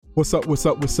What's up?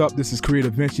 This is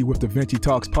Creative Vinci with the Vinci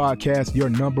Talks podcast, your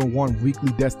number one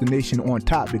weekly destination on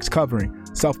topics covering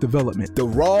self-development. The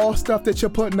raw stuff that you're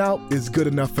putting out is good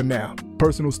enough for now.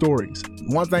 Personal stories.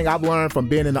 One thing I've learned from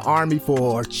being in the Army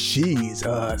for,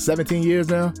 17 years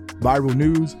now. Viral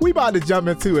news. We about to jump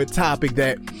into a topic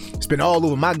that's been all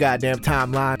over my goddamn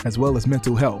timeline. As well as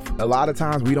mental health. A lot of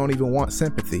times we don't even want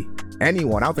sympathy. I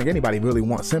don't think anybody really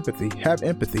wants sympathy. Have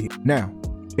empathy. Now,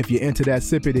 if you're into that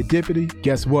sippity dippity,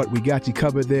 guess what? We got you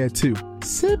covered there too.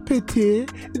 Sippity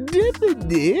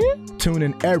dippity. Tune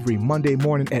in every Monday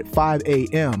morning at 5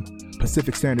 a.m.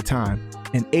 Pacific Standard Time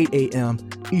and 8 a.m.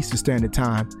 Eastern Standard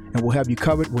Time, and we'll have you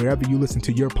covered wherever you listen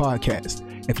to your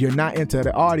podcast. If you're not into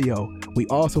the audio, we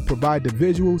also provide the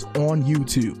visuals on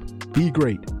YouTube. Be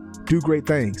great. Do great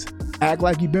things. Act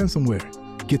like you've been somewhere.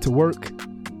 Get to work.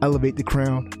 Elevate the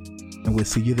crown. And we'll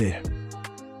see you there.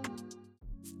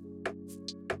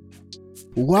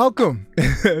 Welcome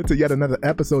to yet another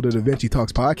episode of the Vinci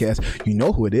Talks podcast. You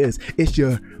know who it is. It's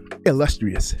your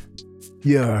illustrious,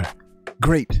 your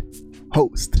great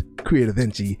host, Creative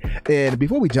Vinci. And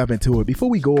before we jump into it, before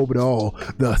we go over all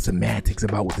the semantics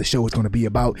about what the show is going to be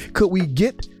about, could we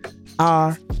get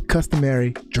our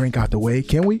customary drink out the way?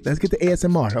 Can we? Let's get the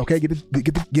ASMR. Okay, get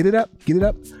it up.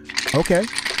 Okay.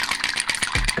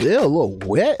 Yeah, a little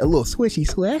wet, a little swishy.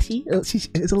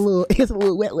 It's a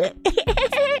little wet.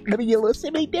 Let me get a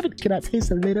little sippy dippy. Can I taste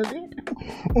a little bit?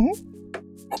 Mm-hmm.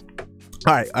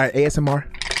 All right, ASMR.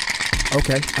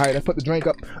 Okay, all right, let's put the drink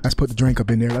up. Let's put the drink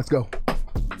up in there. Let's go.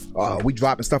 We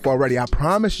dropping stuff already. I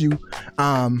promise you,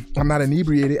 I'm not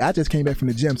inebriated. I just came back from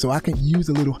the gym, so I can use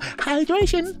a little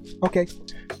hydration. Okay,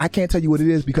 I can't tell you what it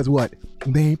is because what?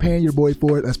 They ain't paying your boy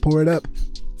for it. Let's pour it up.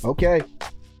 Okay.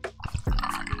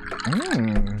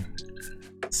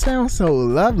 Sounds so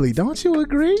lovely, don't you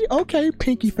agree? Okay,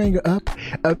 pinky finger up,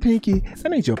 a pinky.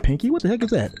 That ain't your pinky. What the heck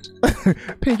is that?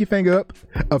 Pinky finger up,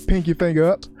 a pinky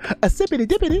finger up, a sippity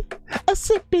dippity, a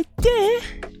sippity,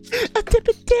 a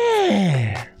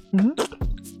dippity.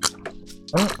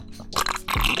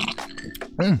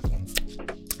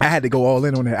 I had to go all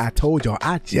in on it. I told y'all,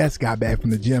 I just got back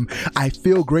from the gym. I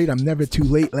feel great. I'm never too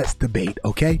late. Let's debate,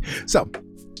 okay? So,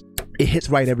 it hits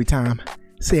right every time.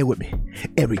 Say it with me.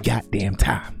 Every goddamn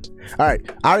time. All right.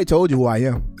 I already told you who I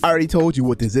am. I already told you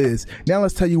what this is. Now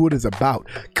let's tell you what it's about.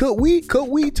 Could we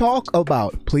talk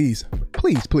about, please,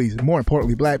 more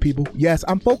importantly, black people? Yes,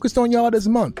 I'm focused on y'all this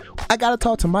month. I got to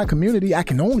talk to my community. I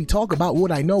can only talk about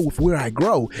what I know with where I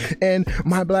grow. And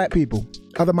my black people,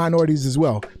 other minorities as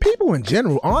well. People in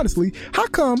general, honestly, how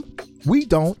come we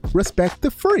don't respect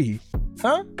the free?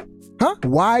 Huh?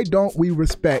 Why don't we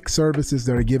respect services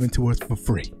that are given to us for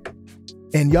free?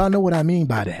 And y'all know what I mean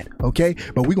by that, okay?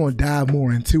 But we're going to dive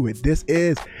more into it. This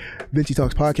is Vinci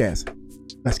Talks Podcast.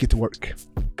 Let's get to work.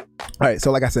 All right,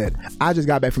 so like I said, I just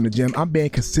got back from the gym. I'm being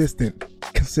consistent,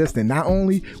 not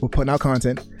only with putting out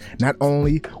content, not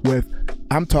only with,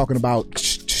 I'm talking about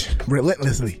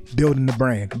relentlessly building the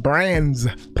brands,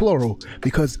 plural,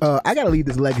 because I got to leave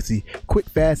this legacy quick,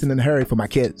 fast, and in a hurry for my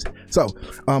kids. So,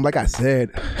 like I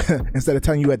said, instead of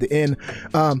telling you at the end,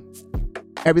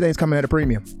 everything's coming at a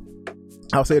premium.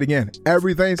 I'll say it again.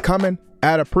 Everything's coming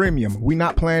at a premium. We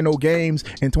not playing no games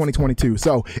in 2022.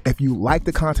 So if you like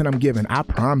the content I'm giving, I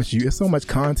promise you, it's so much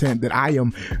content that I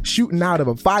am shooting out of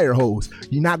a fire hose.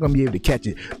 You're not going to be able to catch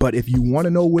it. But if you want to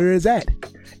know where it's at,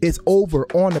 it's over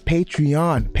on the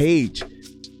Patreon page.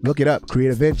 Look it up.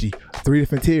 Creative Vinci. 3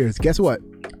 different tiers. Guess what?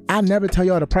 I never tell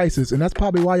y'all the prices, and that's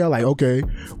probably why y'all like, okay,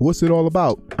 what's it all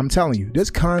about? I'm telling you, this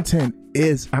content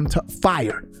is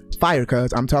fire,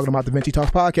 cuz I'm talking about the Vinci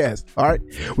Talks podcast. All right,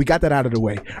 we got that out of the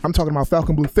way. I'm talking about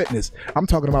Falcon Blue Fitness. I'm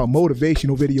talking about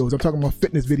motivational videos. I'm talking about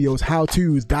fitness videos,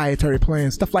 how-tos, dietary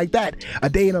plans, stuff like that. A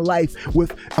day in a life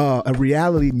with a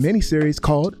reality miniseries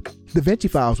called The Vinci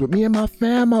Files with me and my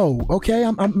famo. Okay,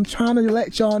 I'm trying to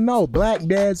let y'all know black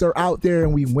dads are out there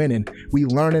and we winning, we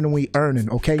learning and we earning.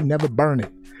 Okay, never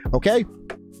burning. Okay,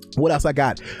 what else I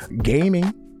got?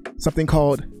 Gaming, something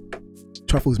called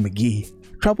Truffles McGee.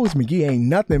 Truffles McGee ain't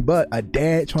nothing but a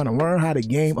dad trying to learn how to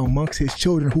game amongst his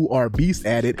children who are beasts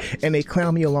at it, and they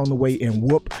clown me along the way and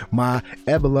whoop my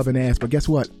ever-loving ass. But guess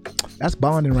what? That's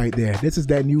bonding right there. This is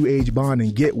that new age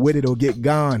bonding. Get with it or get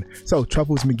gone. So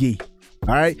Truffles McGee.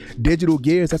 All right, digital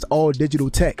gears, that's all digital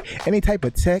tech. Any type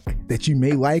of tech that you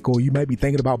may like or you might be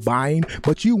thinking about buying,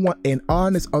 but you want an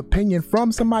honest opinion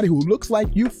from somebody who looks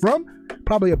like you from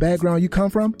probably a background you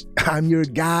come from, I'm your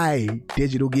guy,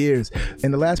 Digital Gears.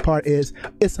 And the last part is,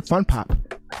 it's a fun pop.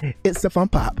 It's a fun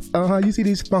pop. You see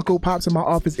these Funko Pops in my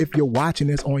office. If you're watching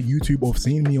this on YouTube or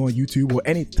seeing me on YouTube or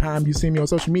anytime you see me on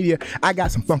social media, I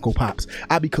got some Funko Pops.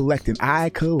 I be collecting. I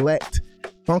collect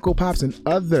Funko Pops and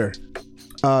other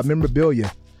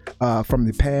memorabilia from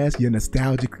the past, your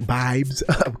nostalgic vibes,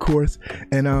 of course,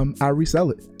 and I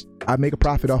resell it. I make a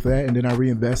profit off of that, and then I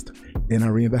reinvest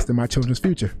in my children's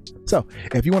future. So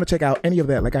if you want to check out any of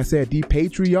that, like I said, the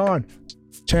Patreon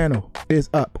channel is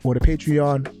up, or the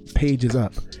Patreon page is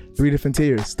up. 3 different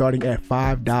tiers starting at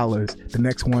 $5. The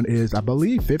next one is, I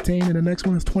believe, $15, and the next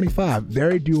one is $25.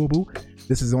 Very doable.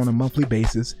 This is on a monthly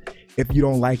basis. If you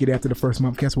don't like it after the first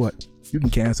month, guess what? You can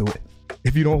cancel it.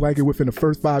 If you don't like it within the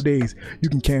first 5 days, you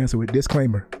can cancel it.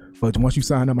 Disclaimer. But once you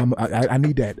sign up, I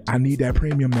need that. I need that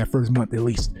premium that first month at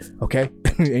least. Okay?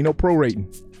 Ain't no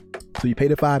prorating. So you pay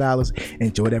the $5,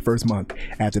 enjoy that first month.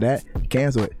 After that,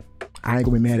 cancel it. I ain't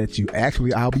gonna be mad at you.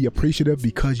 Actually, I'll be appreciative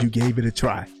because you gave it a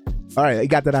try. All right, I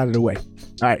got that out of the way.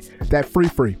 All right, that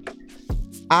free.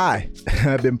 I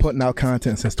have been putting out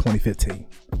content since 2015.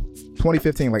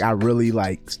 2015, like I really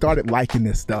started liking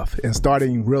this stuff and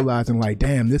starting realizing like,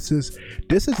 damn, this is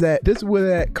where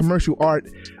that commercial art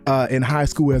in high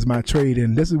school as my trade,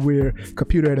 and this is where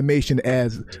computer animation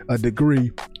as a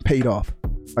degree paid off.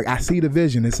 Like I see the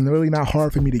vision. It's really not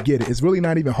hard for me to get it. It's really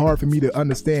not even hard for me to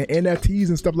understand NFTs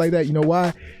and stuff like that. You know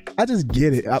why? I just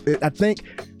get it. I think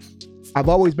I've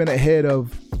always been ahead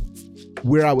of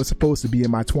where I was supposed to be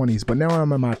in my 20s, but now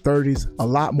I'm in my 30s, a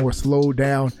lot more slowed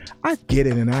down. I get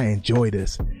it and I enjoy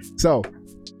this. So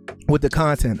with the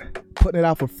content, putting it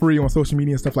out for free on social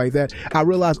media and stuff like that, I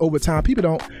realized over time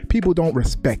people don't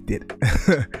respect it.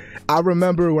 I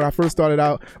remember when I first started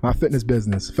out my fitness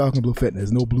business, Falcon Blue Fitness,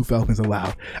 no blue falcons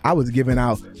allowed. I was giving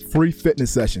out free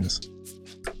fitness sessions.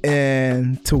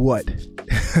 And to what?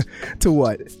 To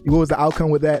what? What was the outcome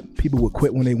with that? People would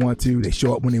quit when they want to. They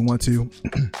show up when they want to.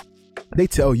 They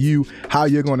tell you how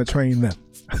you're going to train them.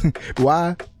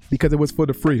 Why? Because it was for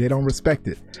the free. They don't respect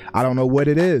it. I don't know what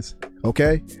it is.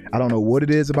 Okay? I don't know what it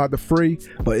is about the free,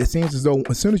 but it seems as though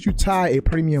as soon as you tie a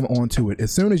premium onto it, as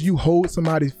soon as you hold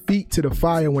somebody's feet to the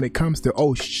fire when it comes to,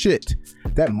 oh shit,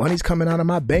 that money's coming out of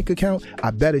my bank account,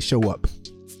 I better show up.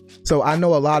 So I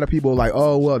know a lot of people are like,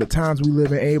 oh, well, the times we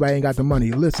live in, everybody ain't got the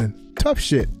money. Listen, tough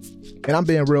shit. And I'm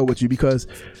being real with you because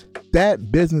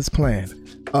that business plan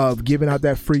of giving out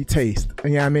that free taste,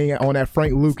 you know what I mean, on that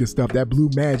Frank Lucas stuff, that blue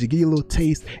magic, give you a little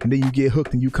taste and then you get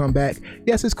hooked and you come back.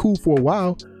 Yes, it's cool for a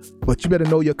while, but you better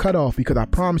know your cutoff, because I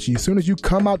promise you, as soon as you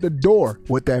come out the door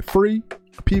with that free,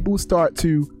 people start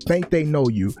to think they know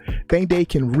you, think they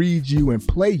can read you and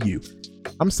play you.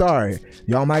 I'm sorry,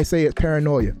 y'all might say it's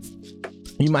paranoia.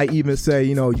 You might even say,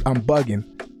 you know, I'm bugging,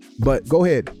 but go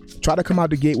ahead, try to come out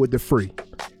the gate with the free.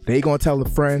 They gonna tell a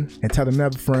friend and tell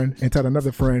another friend and tell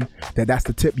another friend that that's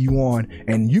the tip you on,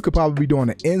 and you could probably be doing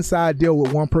an inside deal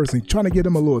with one person, trying to get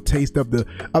them a little taste of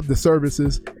the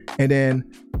services, and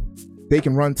then they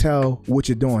can run tell what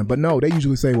you're doing. But no, they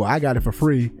usually say, well, I got it for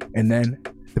free, and then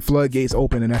the floodgates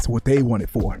open and that's what they want it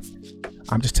for.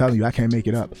 I'm just telling you, I can't make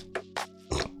it up.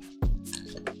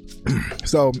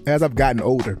 So as I've gotten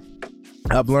older,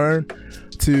 I've learned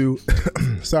to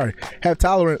have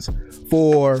tolerance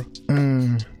for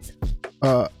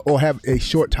or have a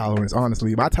short tolerance.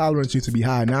 Honestly, my tolerance used to be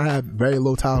high. Now I have very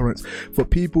low tolerance for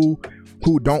people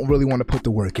who don't really want to put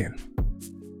the work in.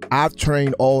 I've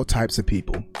trained all types of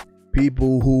people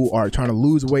who are trying to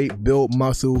lose weight, build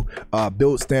muscle,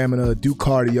 build stamina, do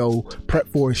cardio, prep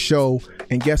for a show,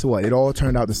 and guess what? It all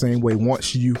turned out the same way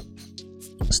once you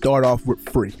start off with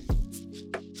free.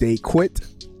 They quit.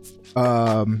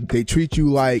 They treat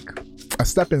you like a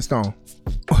stepping stone,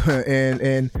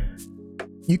 and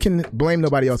you can blame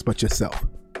nobody else but yourself.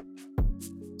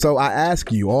 So I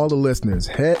ask you, all the listeners,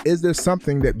 is there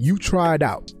something that you tried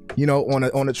out, you know,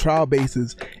 on a trial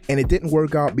basis, and it didn't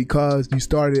work out because you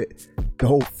started the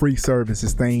whole free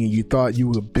services thing and you thought you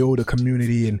would build a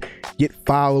community and get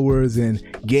followers and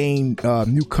gain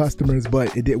new customers,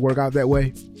 but it didn't work out that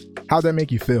way? How'd that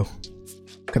make you feel?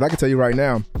 Because I can tell you right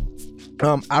now,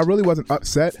 I really wasn't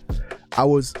upset.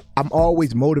 I'm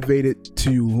always motivated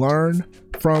to learn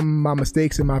from my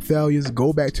mistakes and my failures,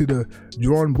 go back to the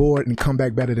drawing board and come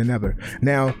back better than ever.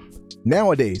 Now,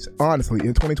 nowadays, honestly,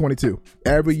 in 2022,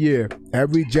 every year,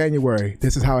 every January,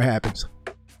 this is how it happens.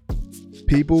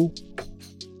 People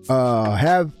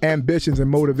have ambitions and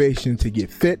motivation to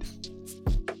get fit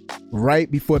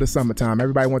right before the summertime.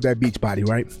 Everybody want that beach body,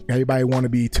 right? Everybody want to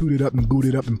be tooted up and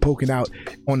booted up and poking out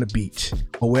on the beach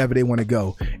or wherever they want to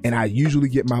go. And I usually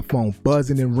get my phone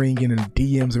buzzing and ringing and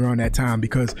DMs around that time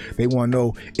because they want to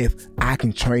know if I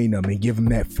can train them and give them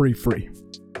that free.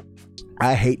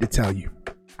 I hate to tell you,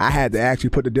 I had to actually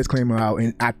put the disclaimer out,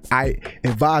 and I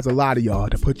advise a lot of y'all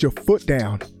to put your foot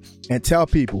down and tell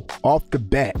people off the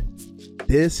bat,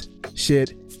 this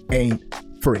shit ain't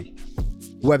free.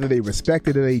 Whether they respect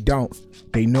it or they don't,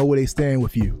 they know where they stand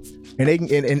with you. And they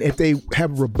can, and if they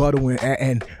have a rebuttal,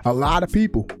 and a lot of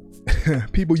people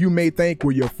you may think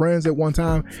were your friends at one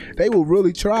time, they will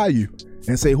really try you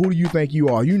and say, who do you think you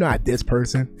are? You're not this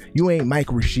person. You ain't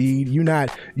Mike Rashid. You're not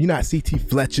C.T.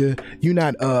 Fletcher. You're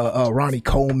not Ronnie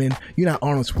Coleman. You're not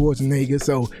Arnold Schwarzenegger.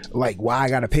 So like, why I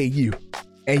gotta pay you?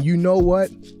 And you know what?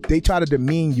 They try to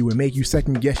demean you and make you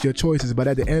second guess your choices. But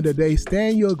at the end of the day,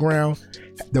 stand your ground.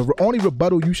 The only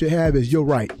rebuttal you should have is you're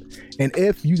right. And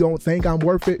if you don't think I'm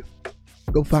worth it,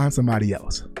 go find somebody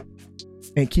else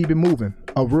and keep it moving.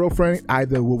 A real friend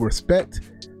either will respect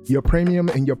your premium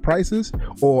and your prices,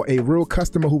 or a real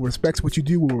customer who respects what you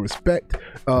do will respect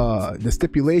the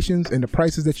stipulations and the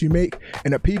prices that you make.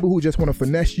 And the people who just want to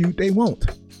finesse you, they won't.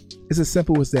 It's as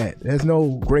simple as that. There's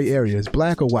no gray areas,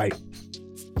 black or white.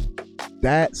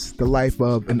 That's the life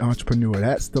of an entrepreneur.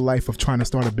 That's the life of trying to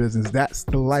start a business. That's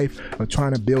the life of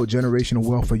trying to build generational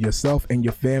wealth for yourself and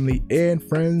your family and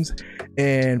friends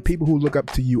and people who look up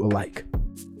to you alike.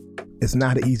 It's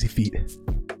not an easy feat.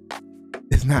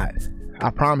 It's not.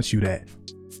 I promise you that.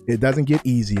 It doesn't get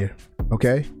easier,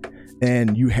 okay?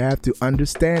 And you have to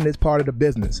understand it's part of the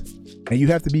business, and you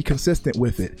have to be consistent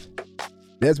with it.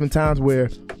 There's been times where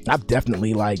I've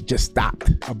definitely like just stopped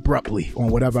abruptly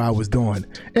on whatever I was doing.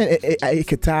 And it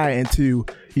could tie into,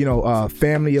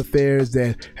 family affairs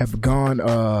that have gone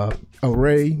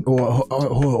array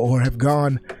or have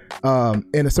gone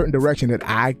in a certain direction that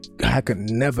I could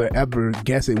never ever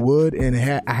guess it would. And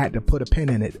I had to put a pin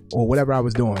in it or whatever I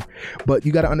was doing. But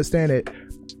you got to understand that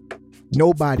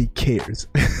nobody cares.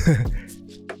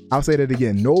 I'll say that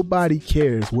again. Nobody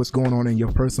cares what's going on in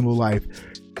your personal life.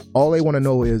 All they want to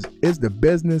know is the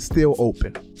business still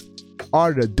open?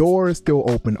 Are the doors still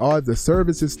open? Are the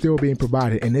services still being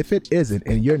provided? And if it isn't,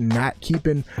 and you're not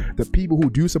keeping the people who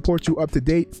do support you up to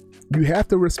date, you have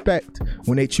to respect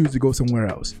when they choose to go somewhere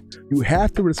else. You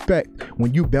have to respect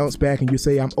when you bounce back and you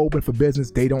say, I'm open for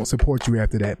business. They don't support you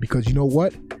after that, because you know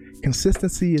what?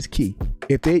 Consistency is key.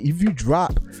 If you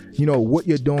drop, what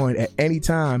you're doing at any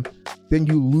time, then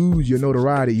you lose your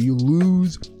notoriety. You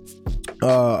lose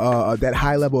that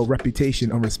high level of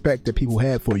reputation and respect that people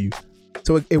have for you.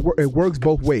 So it works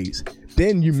both ways.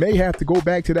 Then you may have to go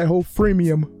back to that whole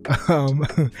freemium,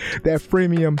 that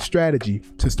freemium strategy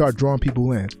to start drawing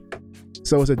people in.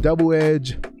 So it's a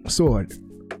double-edged sword.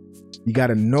 You got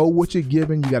to know what you're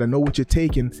giving. You got to know what you're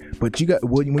taking. But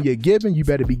when you're giving, you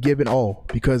better be giving all,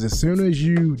 because as soon as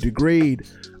you degrade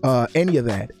any of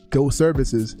those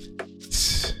services,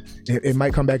 it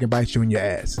might come back and bite you in your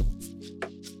ass.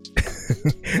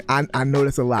 I know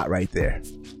that's a lot right there.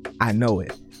 I know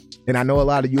it. And I know a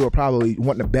lot of you are probably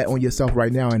wanting to bet on yourself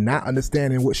right now and not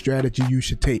understanding what strategy you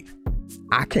should take.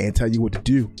 I can't tell you what to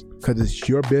do, because it's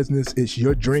your business, it's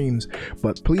your dreams.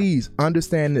 But please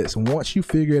understand this. Once you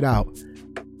figure it out,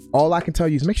 all I can tell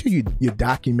you is make sure you're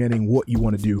documenting what you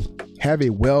want to do. Have a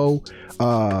well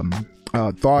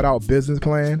thought out business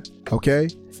plan, okay?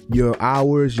 Your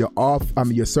hours,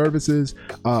 your services,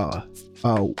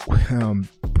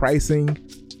 pricing,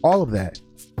 all of that.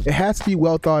 It has to be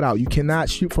well thought out. You cannot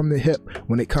shoot from the hip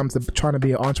when it comes to trying to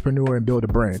be an entrepreneur and build a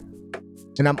brand.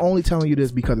 And I'm only telling you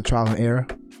this because of trial and error.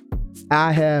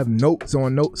 I have notes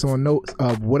on notes on notes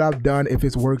of what I've done, if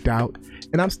it's worked out,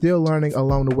 and I'm still learning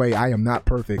along the way. I am not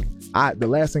perfect. The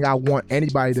last thing I want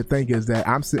anybody to think is that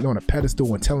I'm sitting on a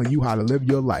pedestal and telling you how to live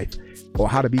your life or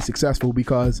how to be successful,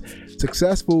 because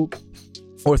successful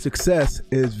or success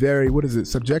is very,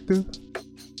 subjective?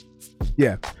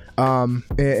 Yeah.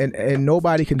 And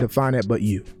nobody can define it but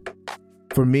you.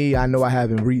 For me, I know I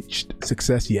haven't reached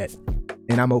success yet,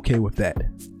 and I'm okay with that.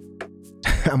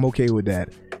 I'm okay with that.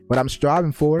 But I'm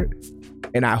striving for it,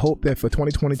 and I hope that for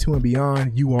 2022 and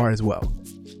beyond, you are as well.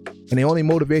 And the only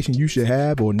motivation you should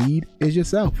have or need is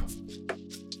yourself.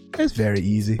 It's very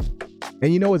easy.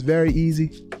 And you know what's very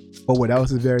easy? Or what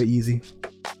else is very easy?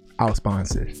 Our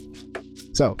sponsors.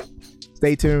 So,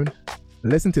 stay tuned,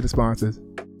 listen to the sponsors,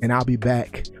 and I'll be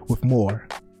back with more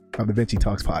of the Vinci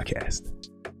Talks podcast.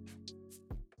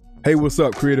 Hey, what's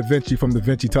up? Creative Vinci from the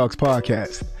Vinci Talks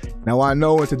podcast. Now, I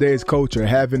know in today's culture,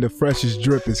 having the freshest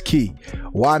drip is key.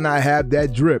 Why not have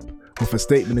that drip with a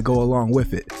statement to go along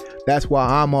with it? That's why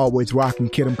I'm always rocking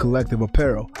Kidum Collective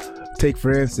apparel. Take,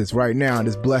 for instance, right now,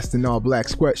 this Blessed in All Black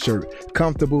sweatshirt,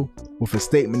 comfortable with a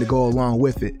statement to go along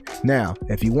with it. Now,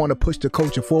 if you want to push the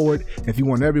culture forward, if you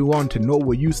want everyone to know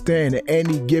where you stand at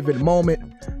any given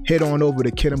moment, head on over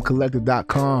to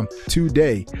KiddomCollective.com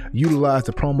today. Utilize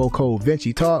the promo code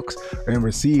Vinci Talks and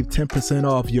receive 10%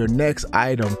 off your next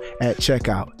item at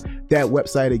checkout. That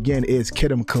website again is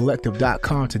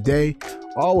KiddomCollective.com today.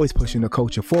 Always pushing the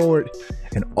culture forward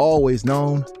and always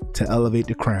known to elevate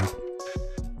the crown.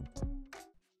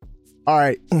 All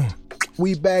right,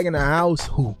 we back in the house.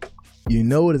 Ooh, you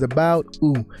know what it's about.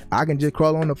 Ooh, I can just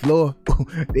crawl on the floor. Ooh,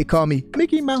 they call me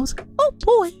Mickey Mouse. Oh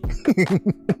boy.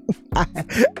 I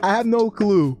have no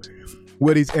clue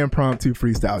where these impromptu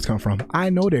freestyles come from.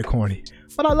 I know they're corny,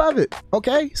 but I love it.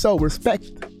 Okay, so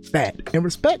respect that and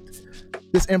respect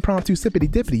this impromptu sippity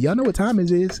dippity. Y'all know what time it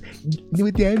is.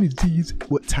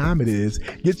 What time it is.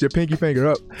 Get your pinky finger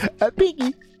up. A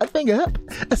pinky, a finger up.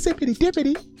 A sippity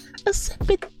dippity. A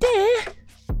sippity.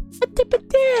 A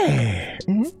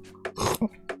dippity.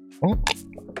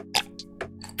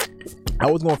 I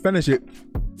was going to finish it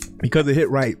because it hit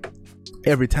right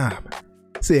every time.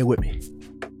 Say it with me.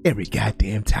 Every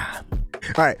goddamn time.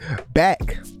 All right,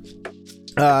 back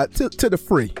to the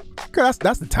free. Cause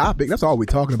that's the topic. That's all we're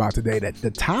talking about today. That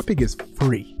the topic is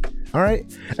free. All right.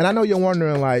 And I know you're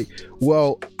wondering, like,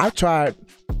 well, I've tried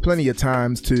plenty of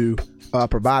times to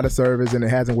provide a service and it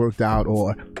hasn't worked out,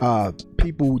 or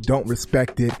people don't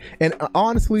respect it. And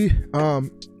honestly,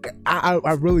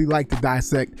 I really like to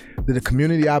dissect the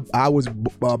community I was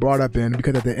brought up in,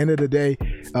 because at the end of the day,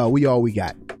 we all we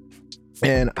got.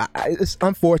 And it's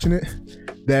unfortunate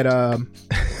that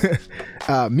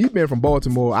me being from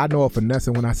Baltimore, I know a finesse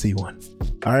when I see one.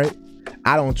 All right,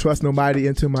 I don't trust nobody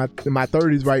into my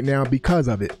 30s right now because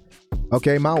of it.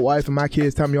 Okay, my wife and my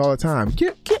kids tell me all the time,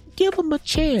 give them a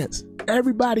chance.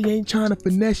 Everybody ain't trying to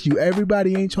finesse you.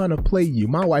 Everybody ain't trying to play you.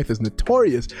 My wife is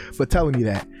notorious for telling me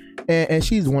that, and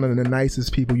she's one of the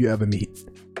nicest people you ever meet.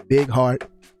 Big heart,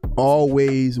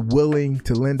 always willing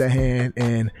to lend a hand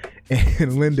and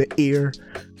lend an ear,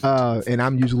 and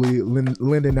I'm usually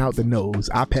lending out the nose.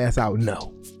 I pass out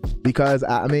no, because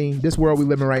I mean, this world we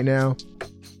live in right now,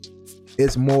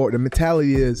 it's more, the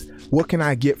mentality is, what can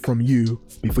I get from you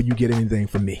before you get anything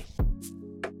from me?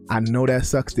 I know that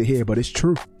sucks to hear, but it's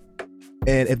true.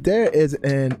 And if there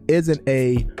isn't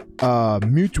a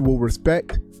mutual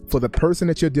respect for the person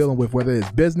that you're dealing with, whether it's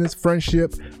business,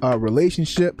 friendship,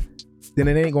 relationship, then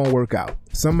it ain't gonna work out.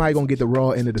 Somebody gonna get the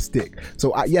raw end of the stick.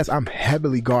 So yes, I'm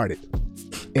heavily guarded.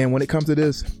 And when it comes to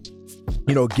this,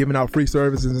 giving out free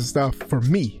services and stuff, for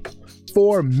me,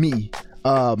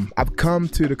 I've come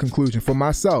to the conclusion for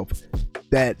myself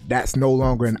that that's no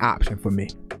longer an option for me.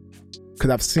 Because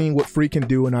I've seen what free can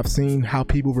do, and I've seen how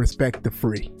people respect the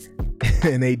free,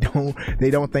 and they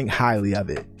don't think highly of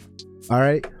it. All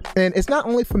right, and it's not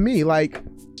only for me. Like,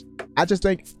 I just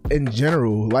think in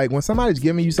general, like when somebody's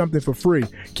giving you something for free,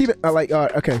 keep it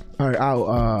okay. All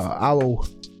right,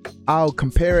 I'll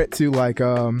compare it to like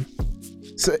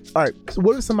So all right, so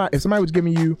what if somebody was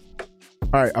giving you,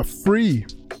 all right, a free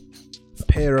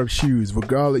pair of shoes,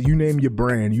 regardless, you name your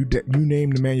brand, you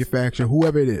name the manufacturer,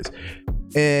 whoever it is,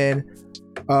 and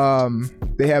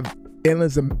they have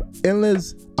endless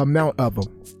amount of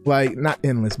them, like not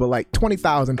endless, but like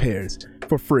 20,000 pairs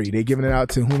for free. They're giving it out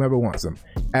to whomever wants them,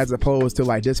 as opposed to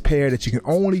like this pair that you can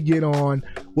only get on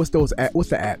what's the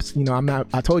apps?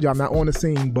 I told you I'm not on the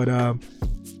scene, but I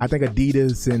think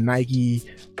Adidas and Nike,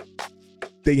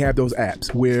 they have those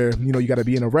apps where you got to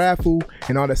be in a raffle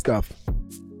and all that stuff.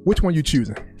 Which one you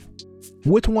choosing?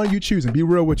 Be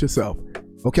real with yourself.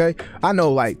 Okay, I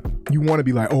know, like, you want to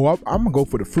be like, oh, I'm gonna go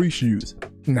for the free shoes.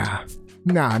 Nah,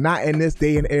 not in this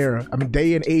day and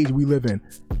age we live in.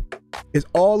 It's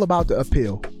all about the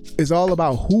appeal. It's all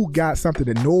about who got something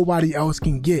that nobody else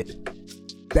can get.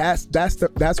 That's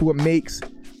what makes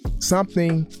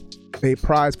something a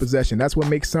prized possession. That's what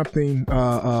makes something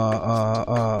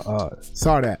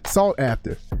sought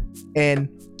after. And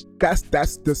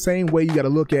that's the same way you got to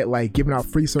look at like giving out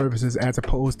free services as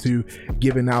opposed to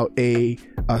giving out a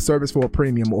service for a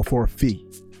premium or for a fee.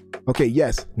 Okay,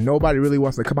 yes, nobody really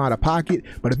wants to come out of pocket,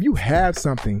 but if you have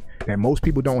something that most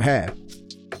people don't have,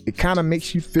 it kind of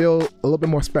makes you feel a little bit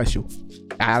more special.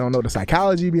 I don't know the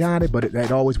psychology behind it, but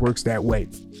it always works that way.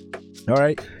 All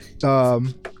right.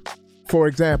 For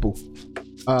example,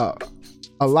 a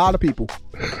lot of people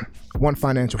want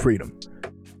financial freedom.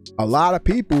 A lot of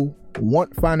people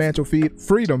want financial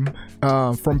freedom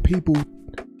from people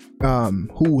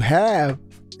who have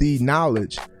the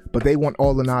knowledge, but they want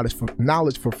all the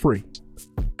knowledge for free.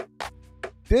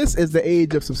 This is the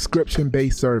age of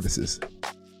subscription-based services.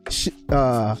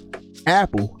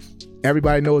 Apple,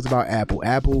 everybody knows about Apple.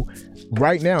 Apple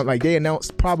right now, like they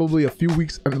announced probably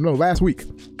last week,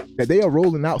 that they are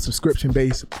rolling out subscription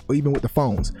based even with the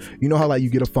phones. You know how like you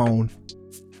get a phone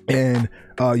and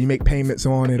you make payments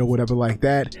on it or whatever like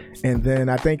that, and then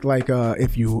I think like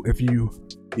if you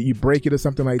break it or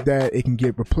something like that, it can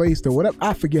get replaced or whatever.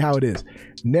 I forget how it is.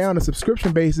 Now the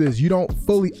subscription basis, you don't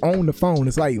fully own the phone.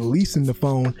 It's like leasing the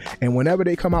phone, and whenever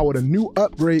they come out with a new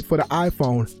upgrade for the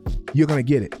iPhone, you're gonna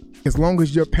get it as long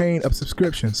as you're paying a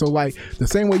subscription. So like the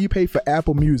same way you pay for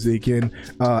Apple Music and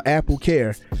Apple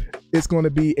Care, it's going to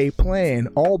be a plan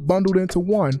all bundled into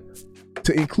one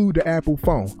to include the Apple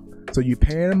phone. So you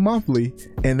pay monthly,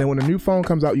 and then when a new phone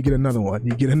comes out, you get another one.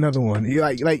 You get another one. You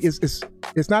like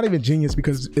it's not even genius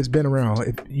because it's been around.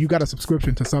 If you got a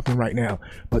subscription to something right now,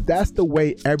 but that's the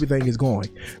way everything is going.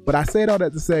 But I said all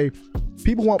that to say,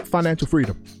 people want financial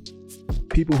freedom.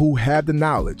 People who have the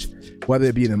knowledge, whether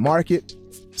it be in the market,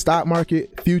 stock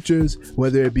market, futures,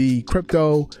 whether it be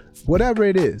crypto, whatever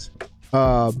it is,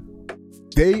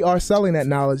 they are selling that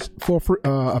knowledge for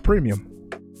a premium,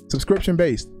 subscription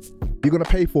based. You're going to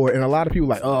pay for it. And a lot of people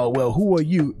are like, oh, well, who are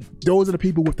you? Those are the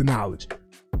people with the knowledge.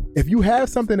 If you have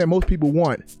something that most people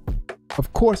want,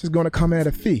 of course it's going to come at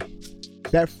a fee.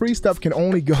 That free stuff can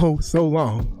only go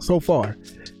so far.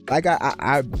 Like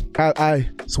I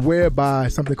swear by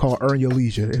something called Earn Your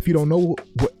Leisure. If you don't know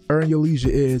what Earn Your Leisure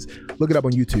is, look it up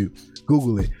on YouTube,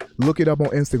 Google it, look it up on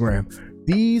Instagram.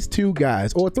 These two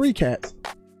guys, or three cats,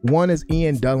 one is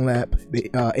Ian Dunlap,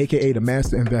 aka the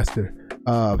Master Investor,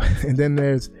 and then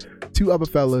there's two other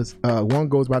fellas. One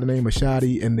goes by the name of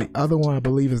Shadi, and the other one I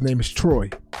believe his name is Troy.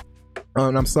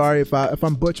 And I'm sorry if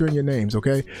I'm butchering your names,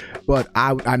 okay? But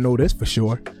I know this for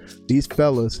sure. These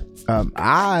fellas,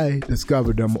 I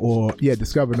discovered them or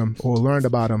learned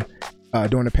about them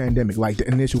during the pandemic, like the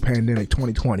initial pandemic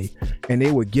 2020, and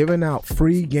they were giving out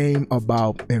free game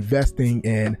about investing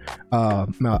in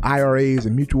IRAs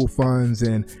and mutual funds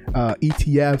and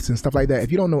ETFs and stuff like that.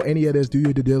 If you don't know any of this, do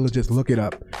your due diligence, look it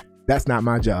up. That's not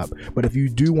my job. But if you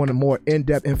do want a more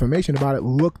in-depth information about it,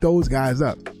 look those guys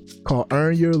up. Called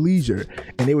Earn Your Leisure,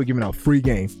 and they were giving out free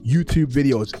game YouTube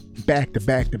videos back to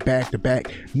back to back to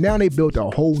back. Now they built a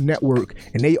whole network,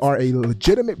 and they are a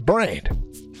legitimate brand.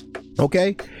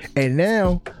 Okay, and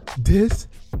now this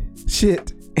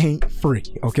shit ain't free.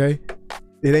 Okay,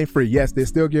 it ain't free. Yes, they're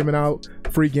still giving out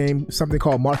free game, something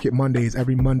called Market Mondays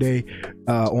every Monday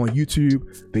on YouTube.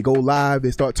 They go live,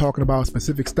 they start talking about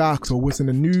specific stocks or what's in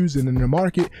the news and in the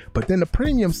market. But then the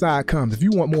premium side comes. If you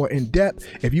want more in depth,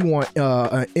 if you want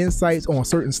insights on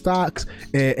certain stocks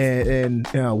and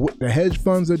what the hedge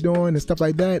funds are doing and stuff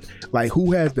like that, like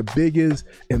who has the biggest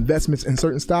investments in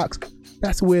certain stocks,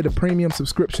 that's where the premium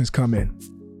subscriptions come in.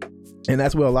 And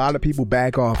that's where a lot of people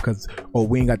back off because, oh,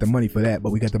 we ain't got the money for that, but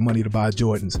we got the money to buy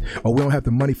Jordans. Or we don't have the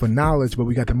money for knowledge, but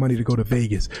we got the money to go to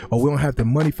Vegas. Or we don't have the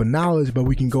money for knowledge, but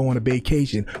we can go on a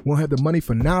vacation. We don't have the money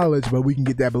for knowledge, but we can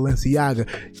get that Balenciaga.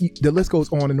 The list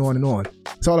goes on and on and on.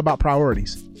 It's all about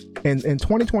priorities. And in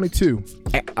 2022,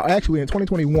 actually in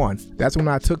 2021, that's when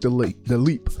I took the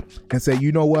leap and said,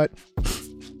 you know what?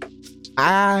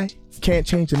 I can't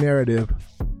change the narrative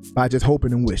by just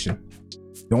hoping and wishing.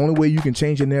 The only way you can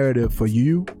change the narrative for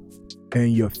you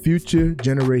and your future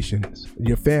generations,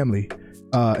 your family,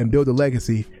 and build a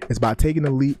legacy is by taking a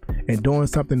leap and doing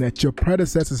something that your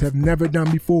predecessors have never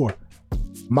done before.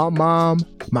 My mom,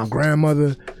 my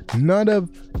grandmother, none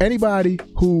of anybody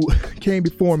who came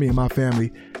before me in my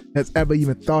family has ever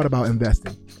even thought about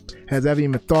investing, has ever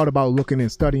even thought about looking and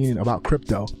studying about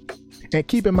crypto. And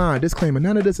keep in mind, disclaimer,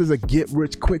 none of this is a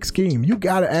get-rich-quick scheme. You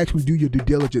got to actually do your due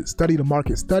diligence, study the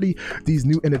market, study these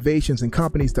new innovations and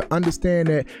companies to understand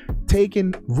that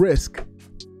taking risk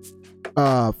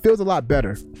feels a lot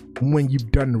better when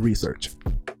you've done the research.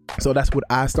 So that's what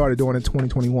I started doing in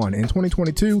 2021. In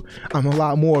 2022, I'm a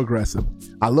lot more aggressive.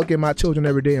 I look at my children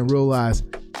every day and realize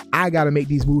I got to make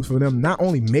these moves for them. Not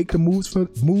only make the moves for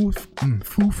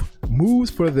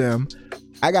them,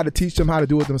 I got to teach them how to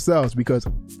do it themselves because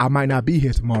I might not be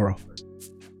here tomorrow.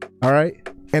 All right.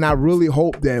 And I really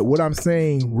hope that what I'm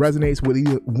saying resonates with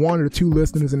either one or two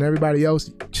listeners, and everybody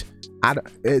else.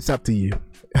 It's up to you.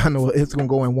 I know it's going to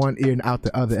go in one ear and out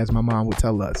the other, as my mom would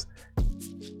tell us,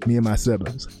 me and my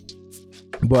siblings.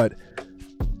 But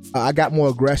I got more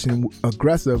aggressive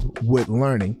with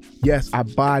learning. Yes, I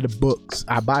buy the books.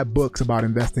 I buy books about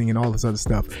investing and all this other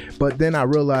stuff. But then I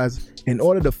realized in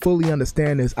order to fully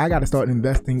understand this, I got to start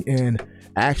investing in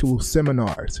actual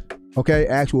seminars, okay?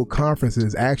 Actual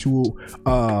conferences, actual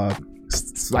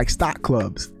like stock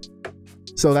clubs.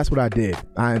 So that's what I did.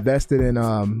 I invested in,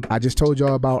 I just told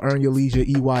y'all about Earn Your Leisure,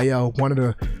 EYL. One of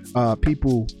the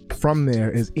people from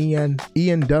there is Ian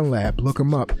Dunlap. Look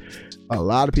him up. A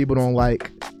lot of people don't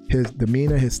like his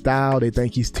demeanor, his style. They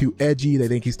think he's too edgy. They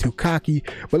think he's too cocky.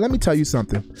 But let me tell you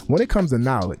something. When it comes to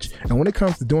knowledge and when it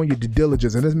comes to doing your due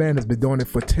diligence, and this man has been doing it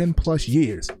for 10 plus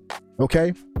years,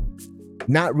 okay?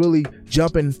 Not really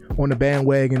jumping on the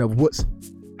bandwagon of what's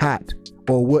hot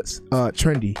or what's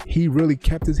trendy. He really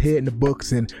kept his head in the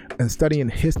books and studying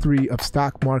history of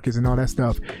stock markets and all that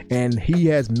stuff. And he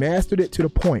has mastered it to the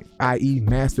point, i.e.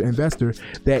 master investor,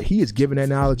 that he is giving that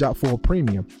knowledge out for a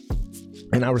premium.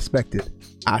 And I respect it.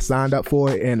 I signed up for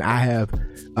it, and I have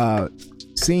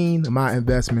seen my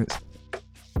investments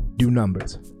do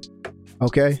numbers.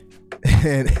 Okay.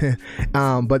 And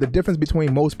but the difference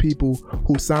between most people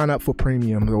who sign up for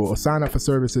premiums or sign up for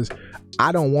services,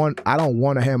 I don't want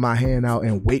to have my hand out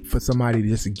and wait for somebody to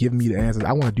just give me the answers.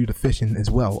 I want to do the fishing as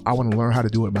well. I want to learn how to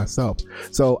do it myself.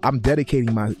 So I'm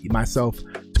dedicating myself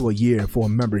to a year for a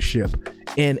membership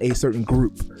in a certain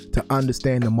group to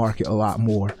understand the market a lot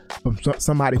more from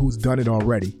somebody who's done it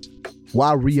already.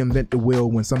 Why reinvent the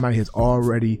wheel when somebody has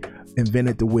already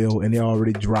invented the wheel and they're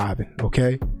already driving?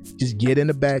 Okay, just get in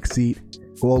the back seat,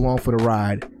 go along for the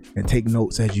ride, and take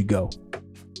notes as you go.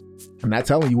 I'm not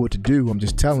telling you what to do. I'm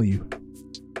just telling you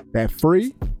that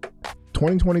free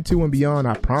 2022 and beyond,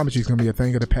 I promise you, it's gonna be a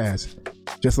thing of the past.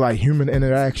 Just like human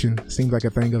interaction seems like a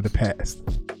thing of the past.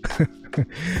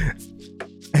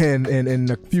 and in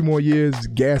a few more years,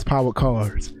 gas powered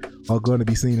cars are going to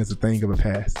be seen as a thing of the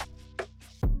past.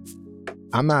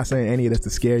 I'm not saying any of this to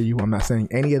scare you. I'm not saying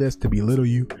any of this to belittle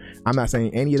you. I'm not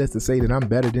saying any of this to say that I'm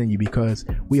better than you, because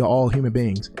we are all human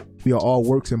beings. We are all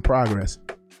works in progress.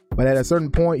 But at a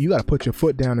certain point, you got to put your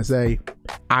foot down and say,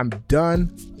 I'm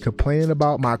done complaining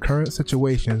about my current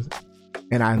situations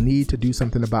and I need to do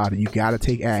something about it. You got to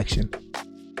take action.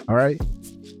 All right.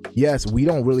 Yes, we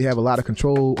don't really have a lot of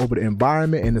control over the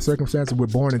environment and the circumstances we're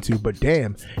born into. But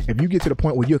damn, if you get to the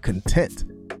point where you're content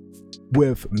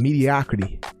with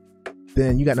mediocrity,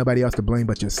 then you got nobody else to blame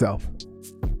but yourself.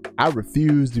 I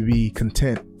refuse to be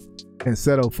content and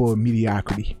settle for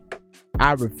mediocrity.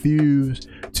 I refuse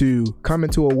to come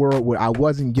into a world where I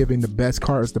wasn't given the best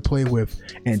cards to play with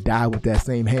and die with that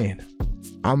same hand.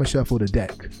 I'm gonna shuffle the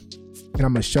deck, and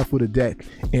I'm gonna shuffle the deck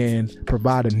and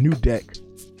provide a new deck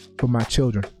for my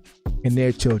children and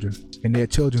their children and their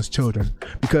children's children.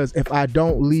 Because if I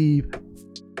don't leave,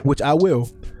 which I will,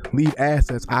 leave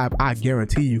assets, I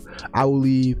guarantee you, I will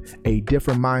leave a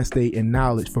different mind state and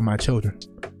knowledge for my children.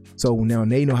 So now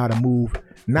they know how to move,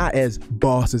 not as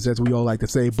bosses, as we all like to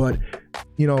say, but,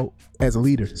 you know, as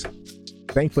leaders.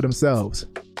 Think for themselves.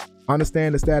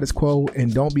 Understand the status quo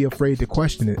and don't be afraid to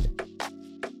question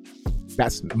it.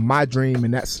 That's my dream,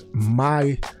 and that's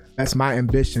my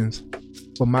ambitions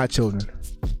for my children.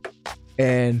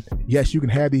 And yes, you can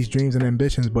have these dreams and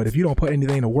ambitions, but if you don't put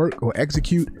anything to work or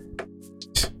execute,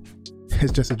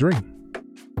 it's just a dream.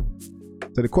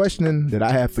 So the question that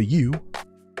I have for you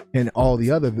and all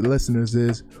the other listeners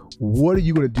is, what are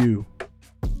you going to do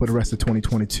for the rest of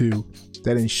 2022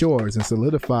 that ensures and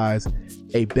solidifies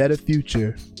a better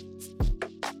future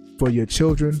for your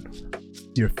children,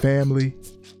 your family,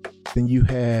 than you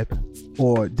had,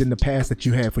 or than the past that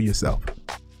you had for yourself?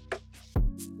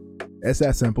 It's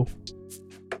that simple.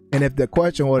 And if the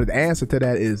question or the answer to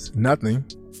that is nothing,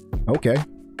 okay,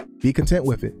 be content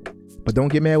with it. But don't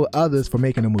get mad with others for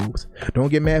making the moves. Don't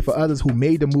get mad for others who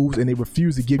made the moves and they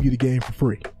refuse to give you the game for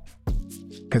free.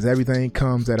 Because everything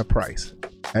comes at a price.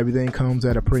 Everything comes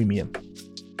at a premium.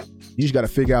 You just got to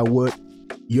figure out what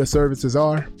your services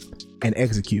are and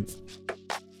execute.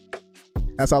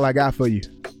 That's all I got for you.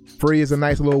 Free is a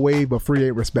nice little wave, but free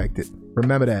ain't respected.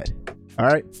 Remember that. All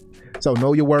right? So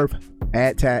know your worth,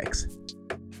 add tax.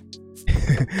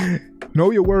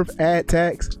 Know your worth, add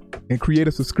tax, and create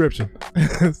a subscription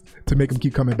to make them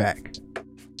keep coming back.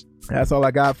 That's all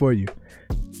I got for you.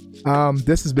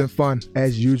 This has been fun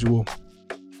as usual.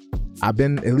 I've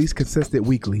been at least consistent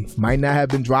weekly. Might not have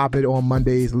been dropping it on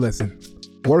Mondays. Listen,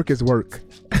 work is work.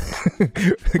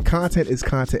 Content is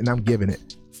content, and I'm giving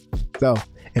it. So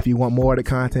if you want more of the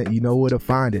content, you know where to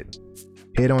find it.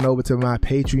 Head on over to my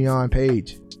Patreon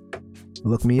page.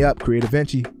 Look me up, Creative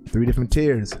Vinci. 3 different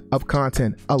tiers of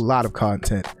content, a lot of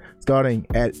content, starting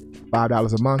at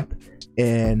 $5 a month,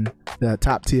 and the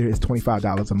top tier is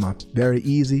 $25 a month. Very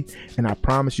easy, and I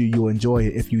promise you, you'll enjoy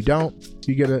it. If you don't,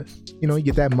 you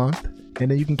get that month,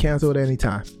 and then you can cancel at any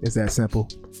time. It's that simple.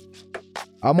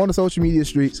 I'm on the social media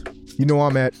streets. You know where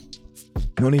I'm at.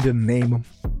 No need to name them.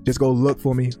 Just go look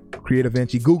for me, Creative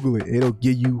Vinci. Google it. It'll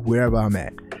get you wherever I'm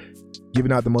at.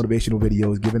 Giving out the motivational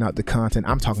videos, giving out the content.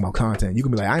 I'm talking about content. You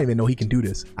can be like, I didn't even know he can do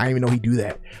this. I didn't even know he do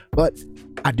that. But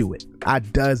I do it. I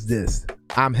does this.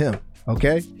 I'm him.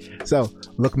 Okay? So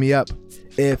look me up.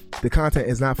 If the content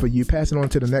is not for you, pass it on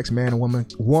to the next man or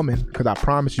woman, because I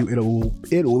promise you it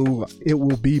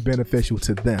will be beneficial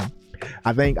to them.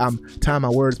 I think I'm tying my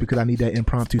words because I need that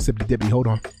impromptu sippity dippity. Hold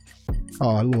on.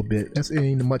 Oh, a little bit. That's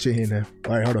ain't much in here now.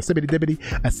 All right, hold on. Sippity dippity,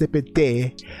 a sip it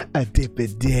there, a dip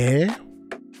it there.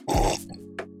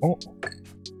 Oh.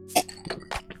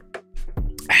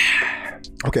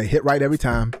 Okay, hit right every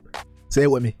time. Say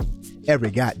it with me.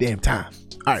 Every goddamn time.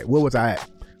 All right, where was I at?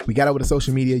 We got over to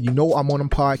social media. You know I'm on them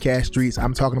podcast streets.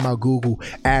 I'm talking about Google,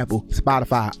 Apple,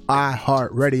 Spotify,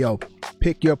 iHeartRadio.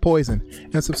 Pick your poison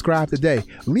and subscribe today.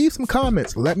 Leave some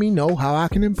comments. Let me know how I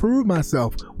can improve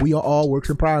myself. We are all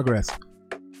works in progress.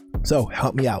 So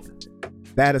help me out.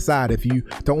 That aside, if you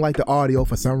don't like the audio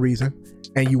for some reason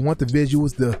and you want the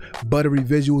visuals, the buttery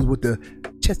visuals with the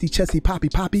chesty,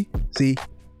 poppy, see,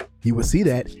 you will see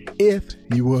that if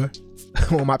you were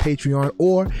on my Patreon,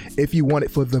 or if you want it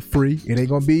for the free. It ain't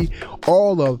gonna be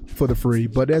all of for the free,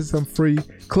 but there's some free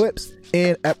clips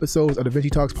and episodes of the Vinci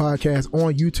Talks podcast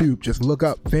on YouTube. Just look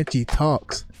up Vinci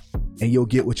Talks and you'll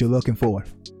get what you're looking for.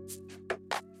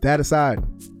 That aside,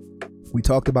 we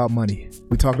talked about money.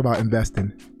 We talked about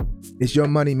investing. It's your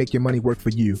money. Make your money work for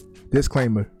you.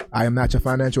 Disclaimer: I am not your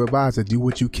financial advisor. Do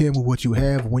what you can with what you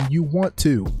have when you want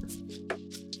to.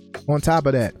 On top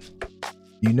of that,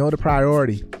 you know the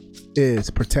priority is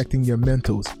protecting your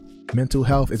mentals. Mental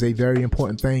health is a very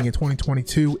important thing in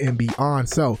 2022 and beyond.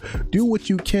 So do what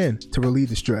you can to relieve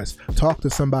the stress. Talk to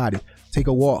somebody, take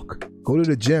a walk, go to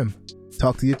the gym,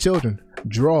 talk to your children,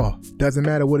 draw. Doesn't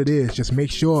matter what it is. Just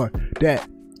make sure that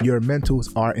your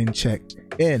mentals are in check.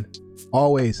 And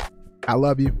always, I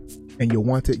love you and you're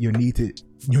wanted, you're needed.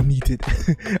 You need it.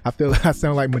 I feel I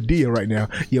sound like Medea right now.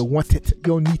 You want it,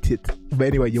 you need it. But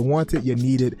anyway, you want it, you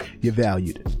need it, you're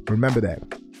valued. Remember that.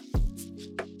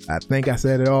 I think I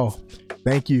said it all.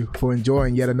 Thank you for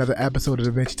enjoying yet another episode of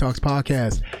the Vinci Talks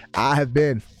podcast. I have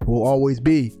been, will always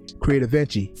be, Creative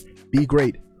Vinci. Be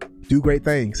great. Do great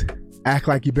things. Act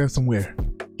like you've been somewhere.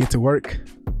 Get to work.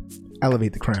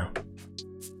 Elevate the crown.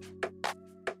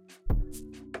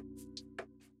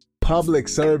 Public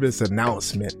service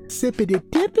announcement. Sippity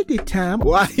dippity time.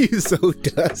 Why are you so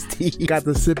dusty? Got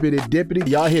the sippity dippity.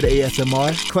 Y'all hear the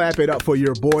ASMR? Clap it up for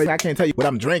your boy. I can't tell you what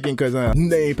I'm drinking because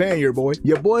they ain't paying your boy.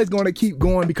 Your boy's gonna keep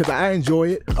going because I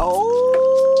enjoy it.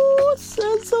 Oh,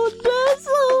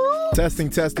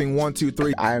 testing 1 2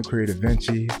 3. I am Creative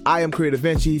Vinci. I am Creative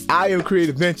Vinci. I am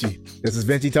Creative Vinci. This is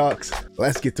Vinci Talks.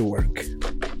 Let's get to work.